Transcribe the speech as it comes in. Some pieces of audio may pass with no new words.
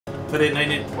Ferry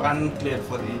 981 cleared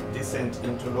for the descent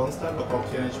into Lone Star, local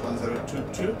QNH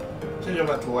 1022. Change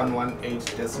over to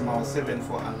 118.7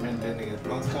 for unmanned landing at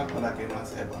Lone Star, call again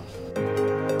once airbound.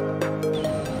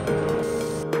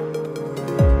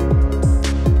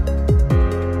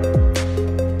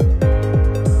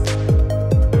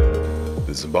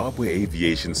 The Zimbabwe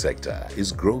aviation sector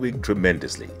is growing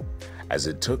tremendously as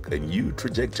it took a new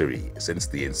trajectory since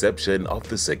the inception of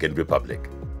the Second Republic.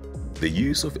 The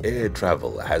use of air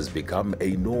travel has become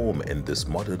a norm in this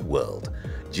modern world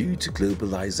due to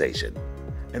globalization.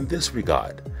 In this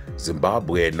regard,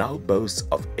 Zimbabwe now boasts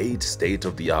of 8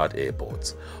 state-of-the-art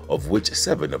airports, of which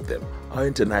 7 of them are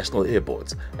international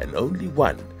airports and only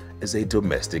 1 is a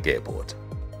domestic airport.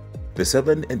 The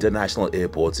 7 international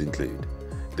airports include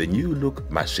the new-look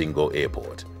Masvingo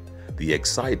Airport, the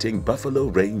exciting Buffalo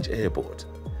Range Airport,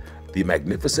 the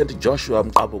magnificent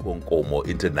Nqabuko Nkomo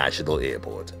International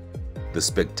Airport, the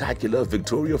spectacular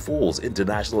Victoria Falls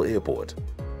International Airport,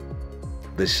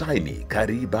 the shiny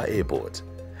Kariba Airport,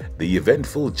 the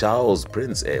eventful Charles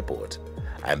Prince Airport,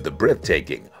 and the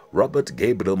breathtaking Robert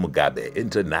Gabriel Mugabe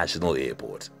International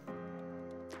Airport.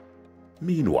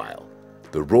 Meanwhile,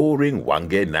 the roaring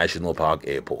Hwange National Park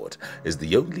Airport is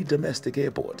the only domestic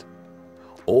airport.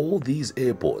 All these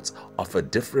airports offer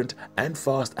different and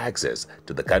fast access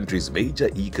to the country's major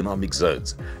economic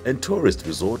zones and tourist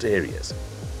resort areas.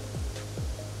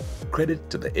 Credit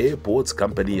to the Airports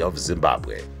Company of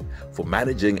Zimbabwe for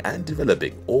managing and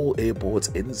developing all airports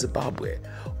in Zimbabwe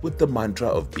with the mantra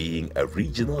of being a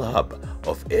regional hub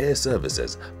of air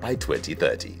services by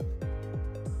 2030.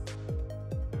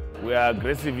 We are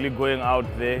aggressively going out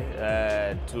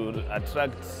there to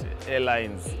attract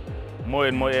airlines, more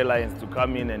and more airlines to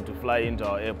come in and to fly into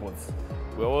our airports.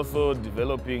 We're also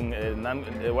developing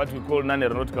what we call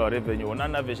non-aeronautical revenue or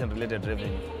non-aviation related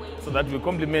revenue, so that we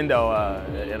complement our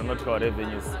aeronautical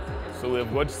revenues. So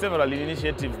we've got several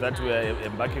initiatives that we are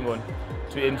embarking on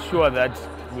to ensure that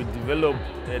we develop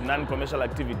non-commercial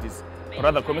activities, or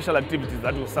rather commercial activities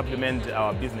that will supplement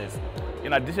our business.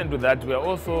 In addition to that, we are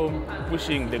also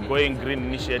pushing the Going Green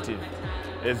initiative.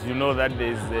 As you know, that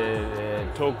there is a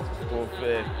talk of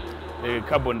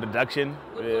carbon reduction,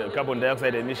 carbon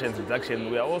dioxide emissions reduction.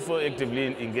 We are also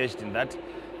actively engaged in that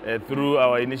through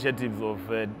our initiatives of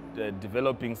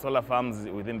developing solar farms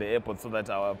within the airport, so that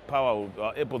our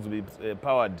airports will be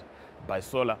powered by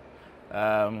solar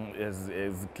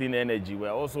as clean energy. We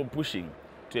are also pushing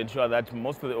to ensure that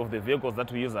most of the vehicles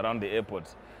that we use around the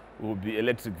airport will be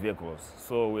electric vehicles.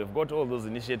 So we've got all those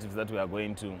initiatives that we are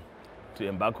going to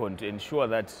embark on to ensure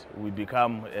that we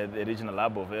become a regional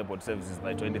hub of airport services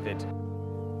by 2030.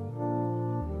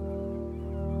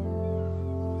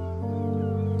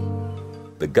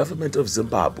 The government of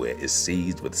Zimbabwe is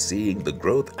seized with seeing the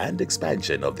growth and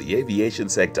expansion of the aviation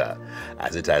sector,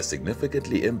 as it has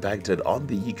significantly impacted on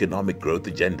the economic growth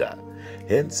agenda.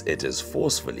 Hence, it is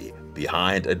forcefully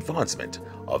behind advancement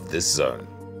of this zone.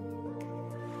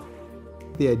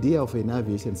 The idea of an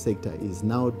aviation sector is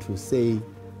now to say,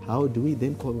 how do we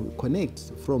then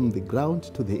connect from the ground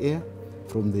to the air,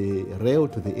 from the rail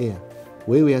to the air,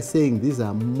 where we are saying these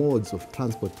are modes of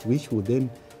transport which will then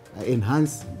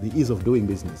enhance the ease of doing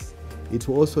business. It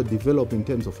will also develop in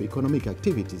terms of economic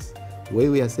activities,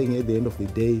 where we are saying at the end of the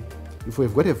day, if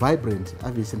we've got a vibrant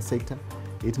aviation sector,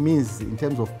 it means in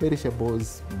terms of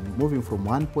perishables, moving from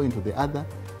one point to the other,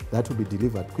 that will be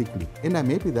delivered quickly. And I'm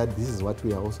happy that this is what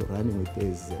we are also running with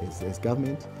as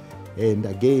government. And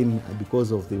again,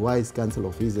 because of the wise counsel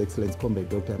of His Excellency Comrade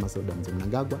Dr.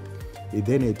 Mnangagwa, he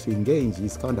then had to engage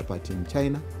his counterpart in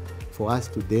China for us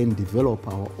to then develop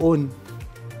our own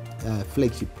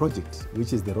flagship project,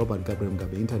 which is the Robert Gabriel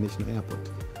Mugabe International Airport,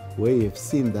 where we have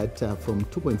seen that from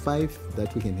 2.5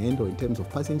 that we can handle in terms of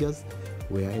passengers,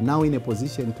 we are now in a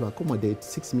position to accommodate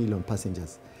 6 million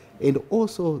passengers. And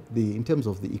also in terms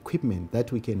of the equipment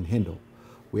that we can handle.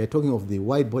 We are talking of the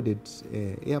wide-bodied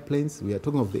airplanes, we are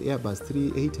talking of the Airbus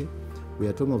 380, we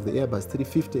are talking of the Airbus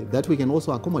 350 that we can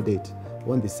also accommodate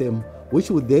on the same, which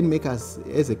would then make us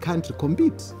as a country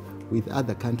compete with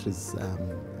other countries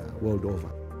world over.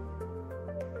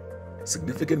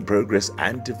 Significant progress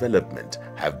and development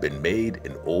have been made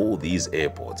in all these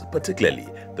airports, particularly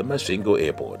the Masvingo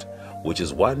Airport, which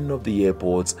is one of the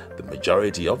airports the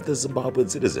majority of the Zimbabwean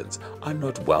citizens are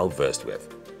not well versed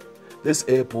with. This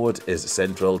airport is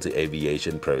central to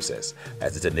aviation process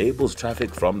as it enables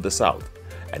traffic from the south,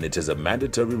 and it is a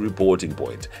mandatory reporting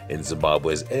point in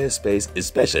Zimbabwe's airspace,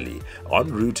 especially en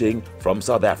routing from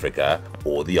South Africa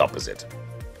or the opposite.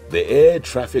 The air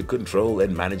traffic control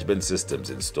and management systems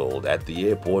installed at the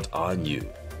airport are new.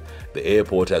 The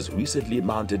airport has recently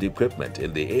mounted equipment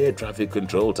in the air traffic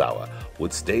control tower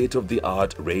with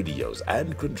state-of-the-art radios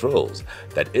and controls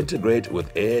that integrate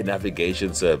with air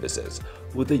navigation services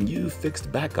with a new fixed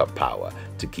backup power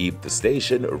to keep the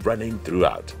station running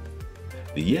throughout.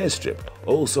 The airstrip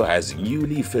also has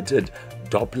newly fitted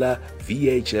Doppler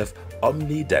VHF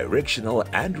omnidirectional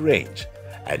and range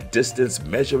and distance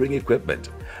measuring equipment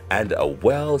and a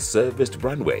well-serviced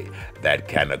runway that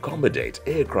can accommodate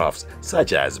aircrafts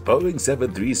such as Boeing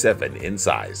 737 in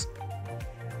size.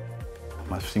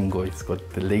 Masvingo has got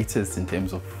the latest in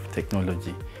terms of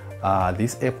technology.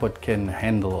 This airport can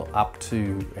handle up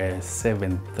to a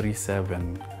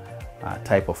 737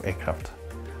 type of aircraft.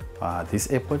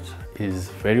 This airport is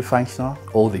very functional.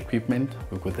 All the equipment,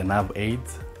 we've got the nav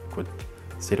aids, we've got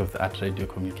state-of-the-art radio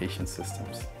communication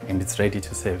systems, and it's ready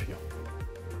to serve you.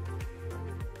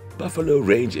 Buffalo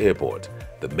Range Airport,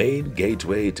 the main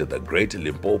gateway to the Great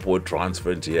Limpopo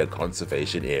Transfrontier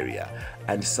Conservation Area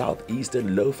and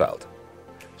southeastern Lowveld,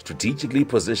 strategically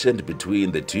positioned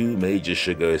between the two major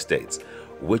sugar estates,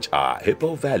 which are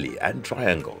Hippo Valley and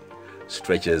Triangle,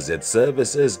 stretches its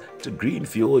services to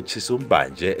Greenfuel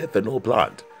Chisumbanje Ethanol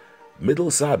Plant,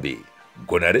 Middle Sabi,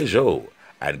 Gonarejo,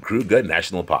 and Kruger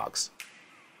National Parks.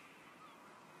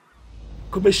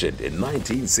 Commissioned in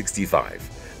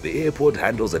 1965, the airport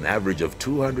handles an average of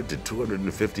 200 to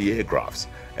 250 aircrafts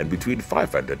and between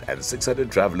 500 and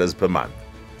 600 travelers per month.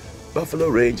 Buffalo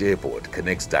Range Airport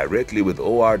connects directly with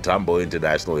OR Tambo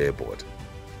International Airport.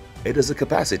 It has a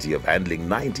capacity of handling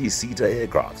 90-seater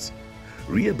aircrafts.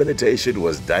 Rehabilitation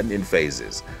was done in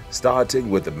phases, starting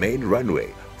with the main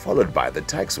runway, followed by the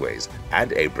taxiways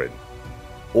and apron.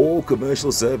 All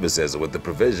commercial services with the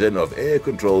provision of air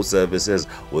control services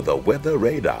with a weather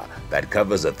radar that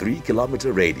covers a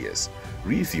 3-kilometer radius.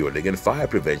 Refueling and fire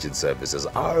prevention services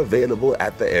are available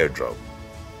at the airdrome.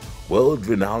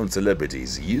 World-renowned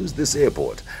celebrities use this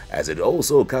airport as it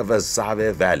also covers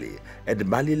Save Valley and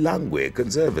Malilangwe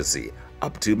Conservancy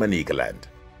up to Manicaland.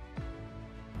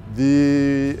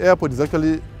 The airport is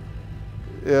actually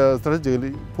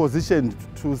strategically positioned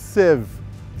to serve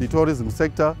the tourism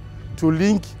sector, to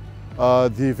link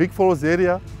the Vic Falls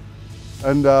area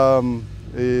and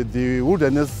the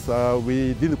wilderness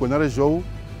within the Gonarejo,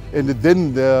 and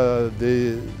then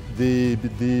the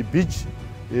beach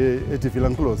at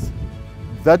Vilanclos.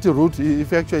 That route,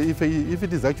 if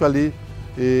it is actually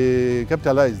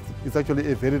capitalized, it's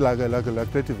actually a very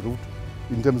lucrative route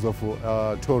in terms of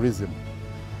tourism.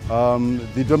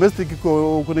 The domestic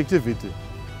connectivity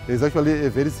is actually a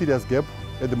very serious gap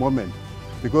at the moment,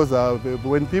 because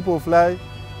when people fly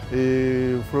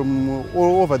from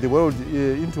all over the world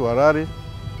into Harare,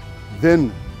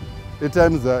 then at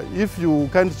times if you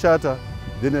can't charter,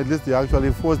 then at least you're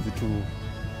actually forced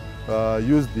to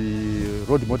use the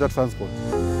road motor transport.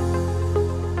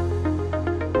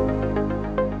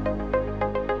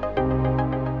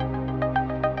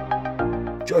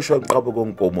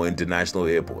 Nqabuko Nkomo International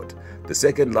Airport, the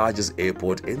second largest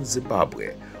airport in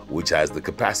Zimbabwe, which has the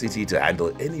capacity to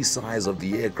handle any size of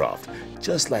the aircraft,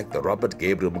 just like the Robert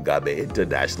Gabriel Mugabe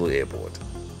International Airport.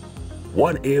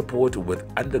 One airport with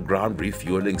underground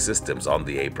refueling systems on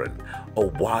the apron, a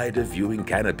wider viewing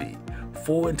canopy,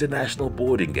 4 international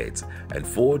boarding gates and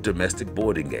 4 domestic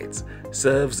boarding gates,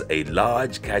 serves a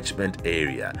large catchment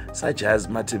area such as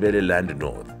Matabeleland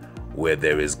North, where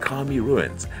there is Kami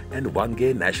Ruins and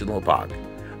Hwange National Park,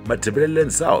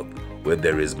 Matabeleland South, where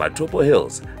there is Matopo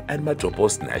Hills and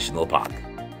Matopos National Park.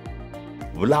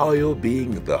 Bulawayo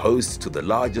being the host to the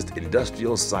largest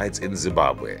industrial sites in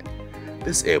Zimbabwe.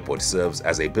 This airport serves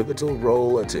as a pivotal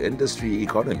role to industry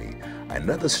economy,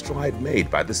 another stride made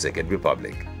by the Second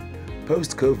Republic.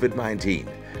 Post-COVID-19,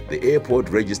 the airport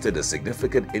registered a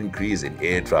significant increase in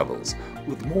air travels,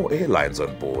 with more airlines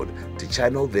on board to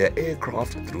channel their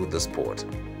aircraft through this port.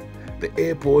 The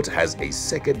airport has a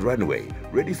second runway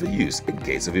ready for use in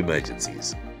case of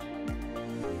emergencies.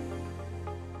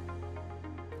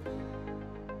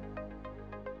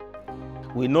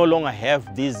 We no longer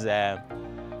have these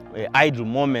idle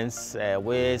moments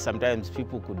where sometimes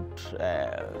people could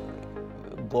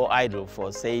go idle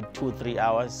for say 2-3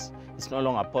 hours. It's no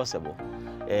longer possible.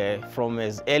 From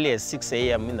as early as 6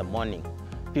 a.m. in the morning,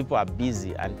 people are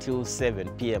busy until 7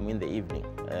 p.m. in the evening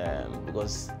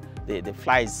because the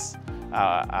flights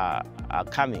are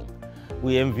coming.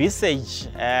 We envisage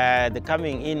the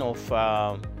coming in of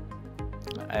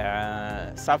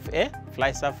Surf Air,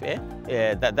 Fly Surf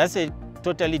Air. That's a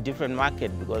totally different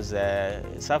market because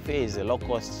Surf Air is a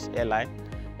low-cost airline,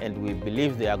 and we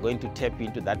believe they are going to tap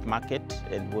into that market.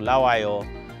 And Bulawayo,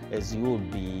 as you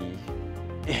would be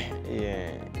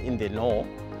in the know,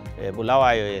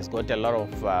 Bulawayo has got a lot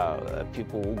of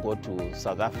people who go to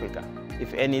South Africa.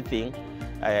 If anything,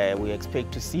 we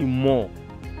expect to see more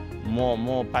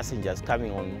passengers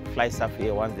coming on Fly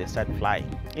Safari once they start flying.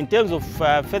 In terms of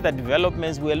further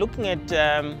developments, we are looking at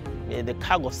the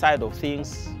cargo side of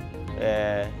things,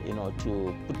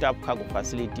 to put up cargo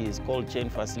facilities, cold chain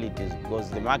facilities,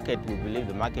 because the market, we believe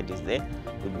the market is there.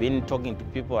 We've been talking to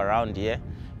people around here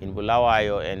in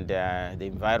Bulawayo and the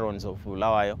environs of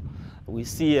Bulawayo. We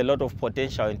see a lot of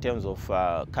potential in terms of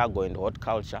cargo and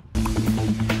horticulture.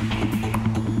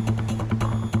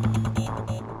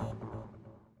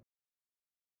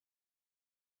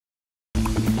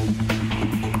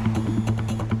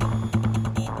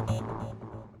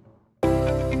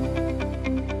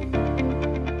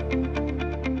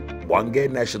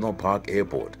 Hwange National Park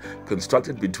Airport,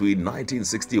 constructed between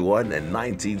 1961 and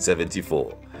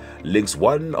 1974, links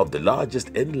one of the largest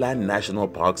inland national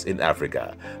parks in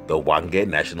Africa, the Hwange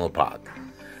National Park.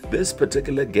 This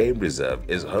particular game reserve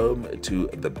is home to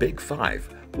the Big Five,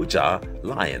 which are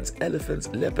lions, elephants,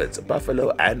 leopards,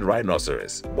 buffalo and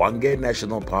rhinoceros. Hwange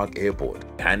National Park Airport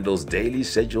handles daily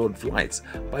scheduled flights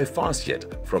by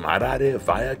Fastjet from Harare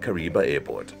via Kariba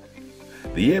Airport.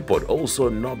 The airport also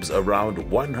knobs around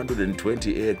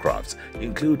 120 aircrafts,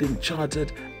 including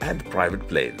chartered and private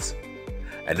planes.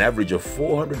 An average of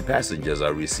 400 passengers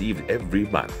are received every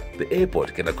month. The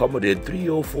airport can accommodate 3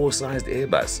 or 4-sized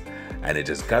Airbus, and it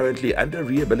is currently under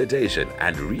rehabilitation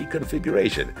and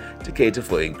reconfiguration to cater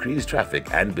for increased traffic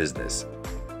and business.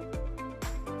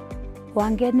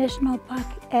 Hwange National Park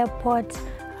Airport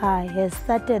has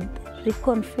started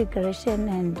reconfiguration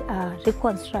and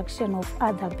reconstruction of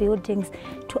other buildings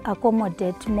to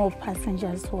accommodate more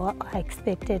passengers who are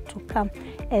expected to come.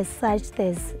 As such,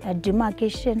 there's a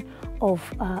demarcation of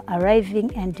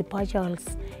arriving and departures,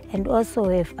 and also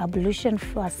we have ablution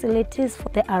facilities for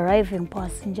the arriving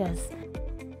passengers.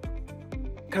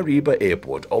 Kariba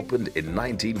Airport opened in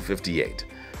 1958.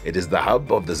 It is the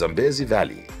hub of the Zambezi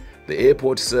Valley. The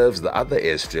airport serves the other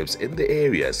airstrips in the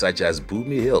area such as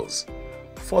Bumi Hills,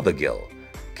 Fothergill,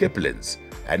 Kiplins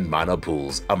and Mana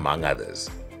Pools, among others.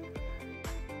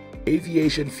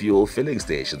 Aviation fuel filling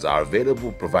stations are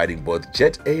available, providing both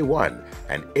Jet A1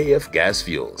 and AF gas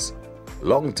fuels.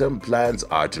 Long-term plans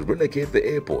are to relocate the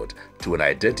airport to an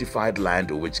identified land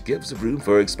which gives room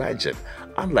for expansion,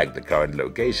 unlike the current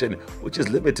location, which is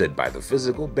limited by the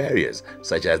physical barriers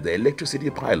such as the electricity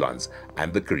pylons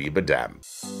and the Kariba Dam.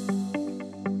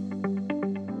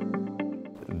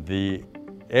 The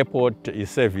airport is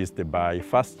serviced by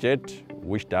Fastjet,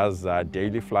 which does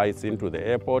daily flights into the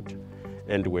airport,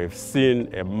 and we've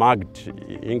seen a marked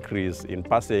increase in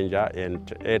passenger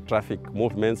and air traffic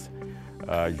movements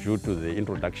due to the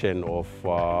introduction of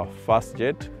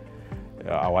Fastjet.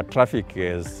 Our traffic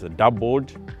has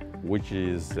doubled, which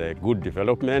is a good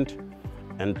development,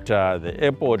 and the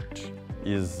airport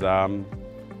is the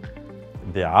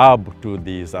hub to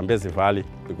the Zambezi Valley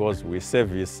because we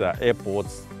service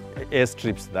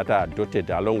airstrips that are dotted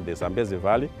along the Zambezi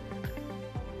Valley.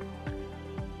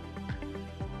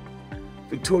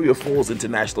 Victoria Falls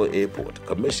International Airport,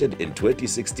 commissioned in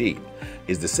 2016,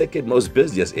 is the second most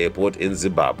busiest airport in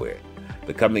Zimbabwe.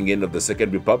 The coming in of the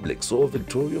Second Republic saw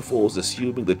Victoria Falls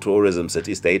assuming the tourism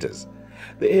city status.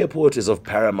 The airport is of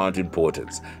paramount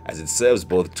importance as it serves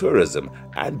both tourism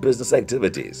and business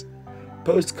activities.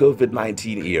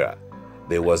 Post-COVID-19 era,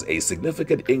 there was a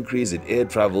significant increase in air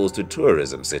travels to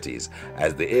tourism cities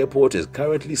as the airport is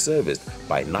currently serviced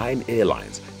by 9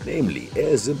 airlines, namely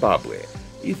Air Zimbabwe,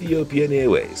 Ethiopian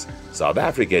Airways, South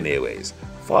African Airways,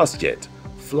 Fastjet,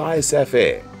 Fly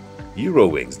Safari,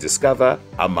 Eurowings Discover,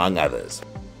 among others.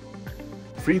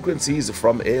 Frequencies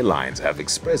from airlines have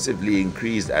expressively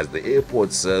increased as the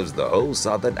airport serves the whole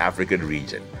Southern African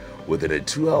region, within a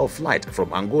 2-hour flight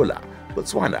from Angola,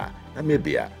 Botswana,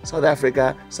 Namibia, South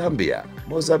Africa, Zambia,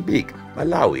 Mozambique,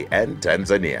 Malawi and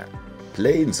Tanzania.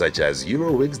 Planes such as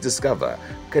Eurowings Discover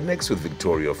connects with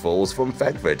Victoria Falls from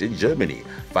Frankfurt in Germany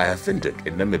via Windhoek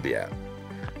in Namibia.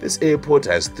 This airport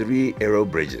has 3 aero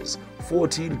bridges,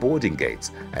 14 boarding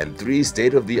gates and 3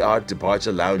 state-of-the-art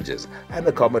departure lounges and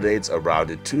accommodates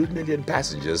around 2 million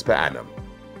passengers per annum.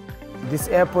 This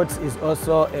airport is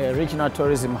also a regional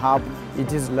tourism hub.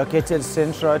 It is located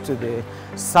central to the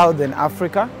Southern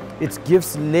Africa. It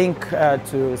gives link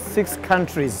to 6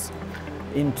 countries.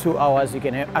 In 2 hours you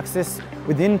can have access,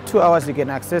 within 2 hours you can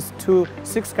access to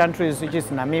 6 countries, which is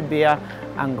Namibia,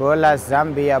 Angola,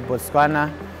 Zambia,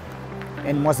 Botswana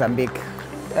and Mozambique.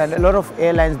 And a lot of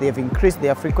airlines, they have increased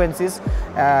their frequencies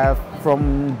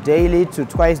from daily to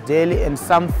twice daily and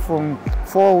some from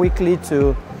 4 weekly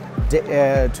to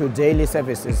daily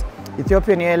services.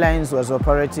 Ethiopian Airlines was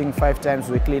operating 5 times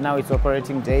weekly, now it's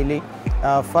operating daily.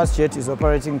 FastJet is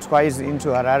operating twice into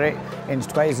Harare and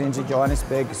twice into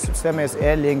Johannesburg, same as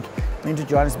Airlink into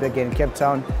Johannesburg and Cape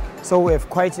Town. So we have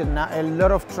quite a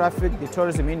lot of traffic. The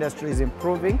tourism industry is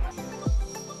improving.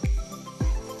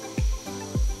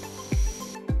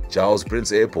 Charles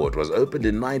Prince Airport was opened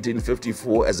in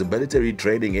 1954 as a military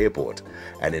training airport,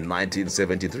 and in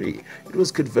 1973 it was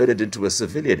converted into a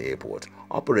civilian airport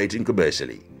operating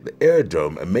commercially. The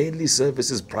aerodrome mainly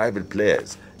services private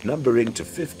players, numbering to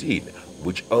 15,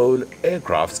 which own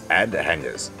aircrafts and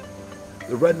hangars.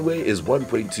 The runway is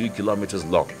 1.2 kilometers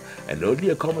long and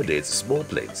only accommodates small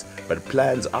planes, but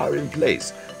plans are in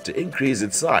place to increase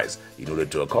its size in order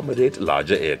to accommodate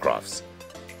larger aircrafts.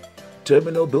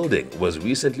 Terminal building was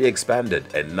recently expanded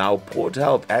and now port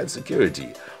health and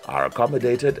security are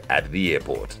accommodated at the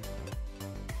airport.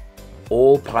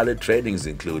 All pilot trainings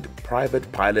include private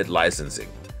pilot licensing.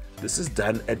 This is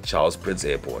done at Charles Prince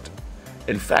Airport.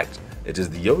 In fact, it is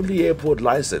the only airport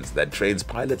license that trains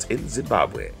pilots in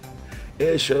Zimbabwe.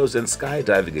 Air shows and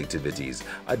skydiving activities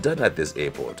are done at this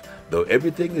airport, though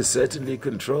everything is certainly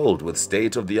controlled with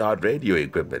state-of-the-art radio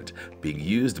equipment being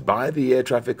used by the air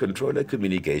traffic controller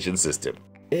communication system.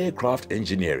 Aircraft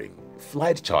engineering,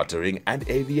 flight chartering and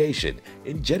aviation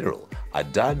in general are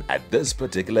done at this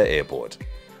particular airport.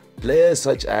 Players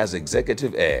such as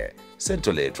Executive Air,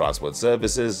 Central Air Transport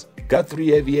Services,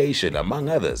 Guthrie Aviation, among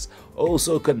others,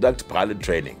 also conduct pilot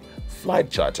training,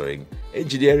 flight chartering,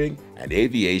 engineering and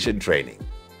aviation training.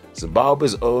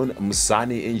 Zimbabwe's own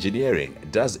Musani Engineering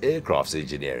does aircraft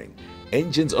engineering,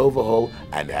 engines overhaul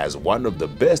and has one of the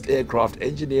best aircraft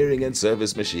engineering and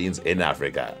service machines in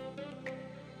Africa.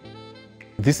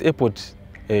 This airport,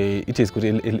 it has got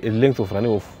a length of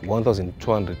runway of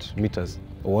 1,200 meters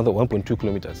or 1.2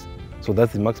 kilometers. So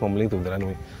that's the maximum length of the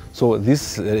runway. So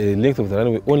this length of the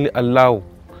runway only allow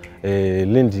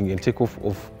landing and takeoff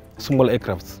of small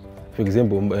aircrafts. For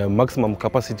example, maximum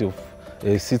capacity of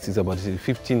seats is about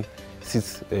 15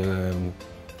 seats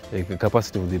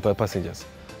capacity of the passengers.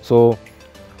 So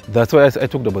that's why I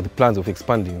talked about the plans of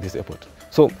expanding this airport.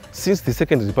 So since the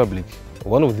Second Republic,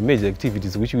 one of the major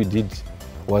activities which we did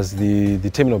was the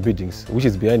terminal buildings, which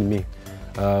is behind me,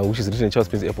 which is written in Charles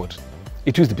Prince Airport.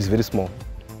 It used to be very small,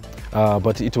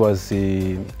 but it was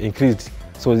increased.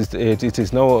 So it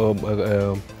is now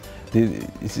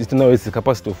it's the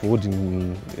capacity of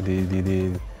holding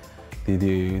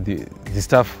the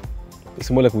staff.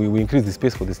 It's more like we increase the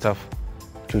space for the staff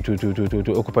to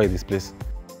occupy this place.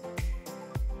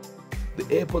 The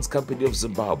Airports Company of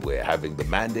Zimbabwe, having the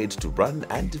mandate to run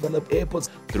and develop airports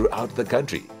throughout the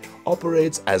country,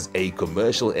 operates as a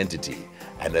commercial entity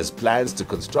and has plans to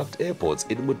construct airports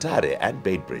in Mutare and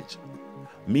Beitbridge.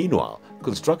 Meanwhile,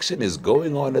 construction is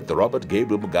going on at the Robert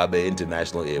Gabriel Mugabe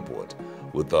International Airport,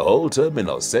 with the whole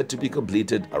terminal set to be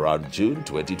completed around June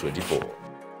 2024.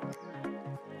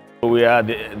 We are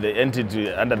the entity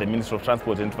under the Ministry of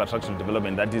Transport and Infrastructure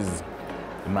Development that is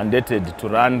mandated to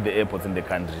run the airports in the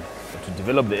country, to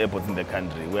develop the airports in the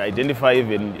country. We identify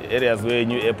even areas where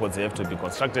new airports have to be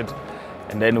constructed,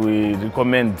 and then we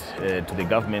recommend to the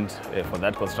government for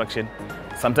that construction.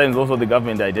 Sometimes also the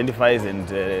government identifies and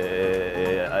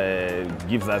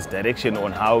gives us direction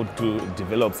on how to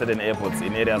develop certain airports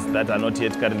in areas that are not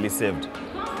yet currently served.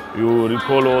 You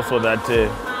recall also that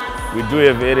we do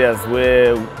have areas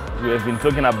where we have been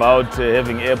talking about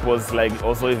having airports, like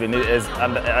also even as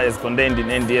contained in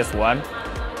NDS 1,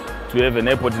 to have an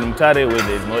airport in Mutare where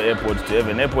there is no airport, to have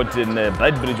an airport in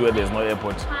Beitbridge where there is no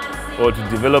airport, or to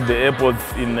develop the airports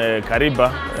in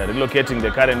Kariba, relocating the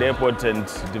current airport and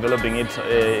developing it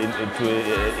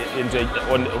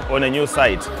on a new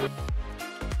site.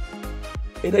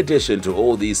 In addition to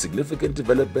all these significant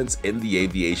developments in the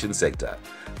aviation sector,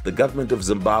 the government of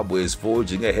Zimbabwe is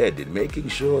forging ahead in making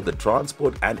sure the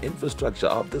transport and infrastructure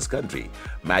of this country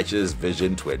matches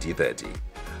Vision 2030.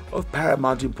 Of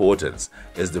paramount importance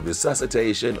is the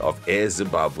resuscitation of Air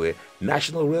Zimbabwe,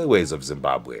 National Railways of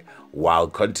Zimbabwe, while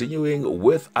continuing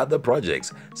with other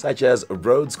projects such as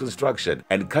roads construction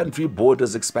and country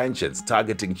borders expansions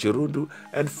targeting Chirundu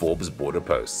and Forbes border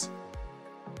posts.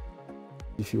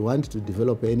 If you want to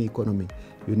develop any economy,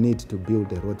 you need to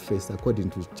build a road first,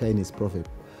 according to Chinese proverb.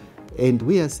 And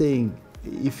we are saying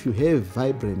if you have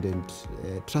vibrant and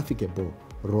trafficable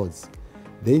roads,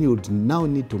 then you would now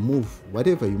need to move,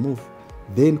 whatever you move,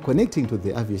 then connecting to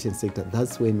the aviation sector.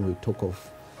 That's when we talk of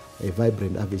a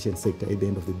vibrant aviation sector at the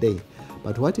end of the day.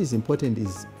 But what is important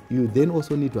is you then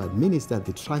also need to administer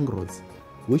the trunk roads,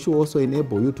 which will also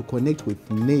enable you to connect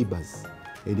with neighbors.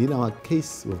 And in our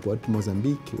case, we've got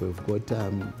Mozambique, we've got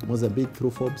Mozambique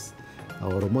through Forbes,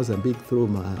 or Mozambique through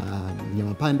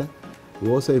Nyamapanda. We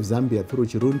also have Zambia through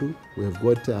Chirundu. We have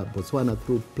got Botswana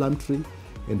through Plumtree,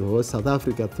 and we have South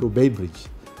Africa through Bay Bridge.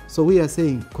 So we are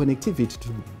saying connectivity to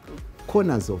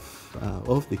corners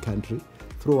of the country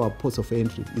through our ports of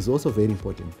entry is also very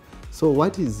important. So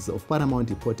what is of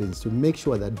paramount importance to make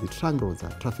sure that the trunk roads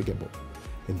are trafficable.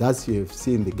 And thus you have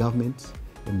seen the government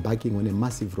embarking on a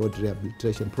massive road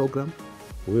rehabilitation program.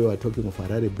 We were talking of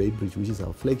Harare Bay Bridge, which is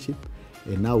our flagship,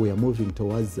 and now we are moving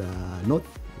towards north,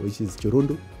 which is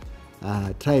Chirundu,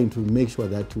 trying to make sure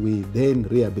that we then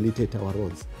rehabilitate our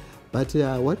roads. But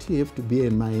what you have to bear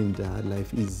in mind,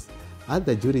 Life, is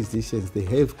other jurisdictions, they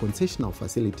have concessional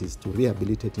facilities to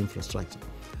rehabilitate infrastructure.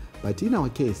 But in our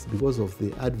case, because of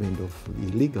the advent of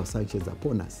illegal sanctions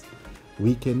upon us,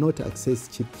 we cannot access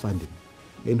cheap funding,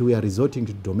 and we are resorting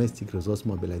to domestic resource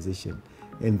mobilization.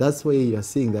 And that's why you are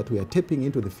seeing that we are tapping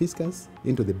into the fiscus,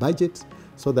 into the budget,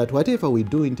 so that whatever we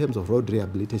do in terms of road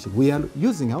rehabilitation, we are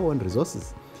using our own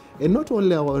resources. And not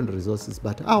only our own resources,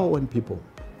 but our own people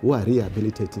who are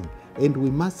rehabilitating. And we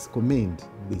must commend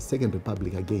the Second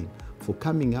Republic again for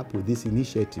coming up with this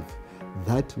initiative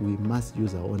that we must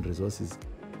use our own resources.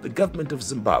 The government of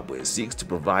Zimbabwe seeks to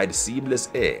provide seamless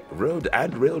air, road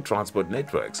and rail transport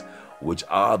networks, which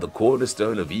are the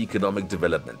cornerstone of economic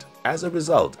development. As a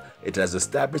result, it has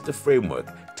established a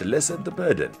framework to lessen the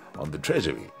burden on the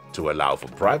treasury to allow for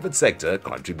private sector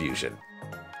contribution.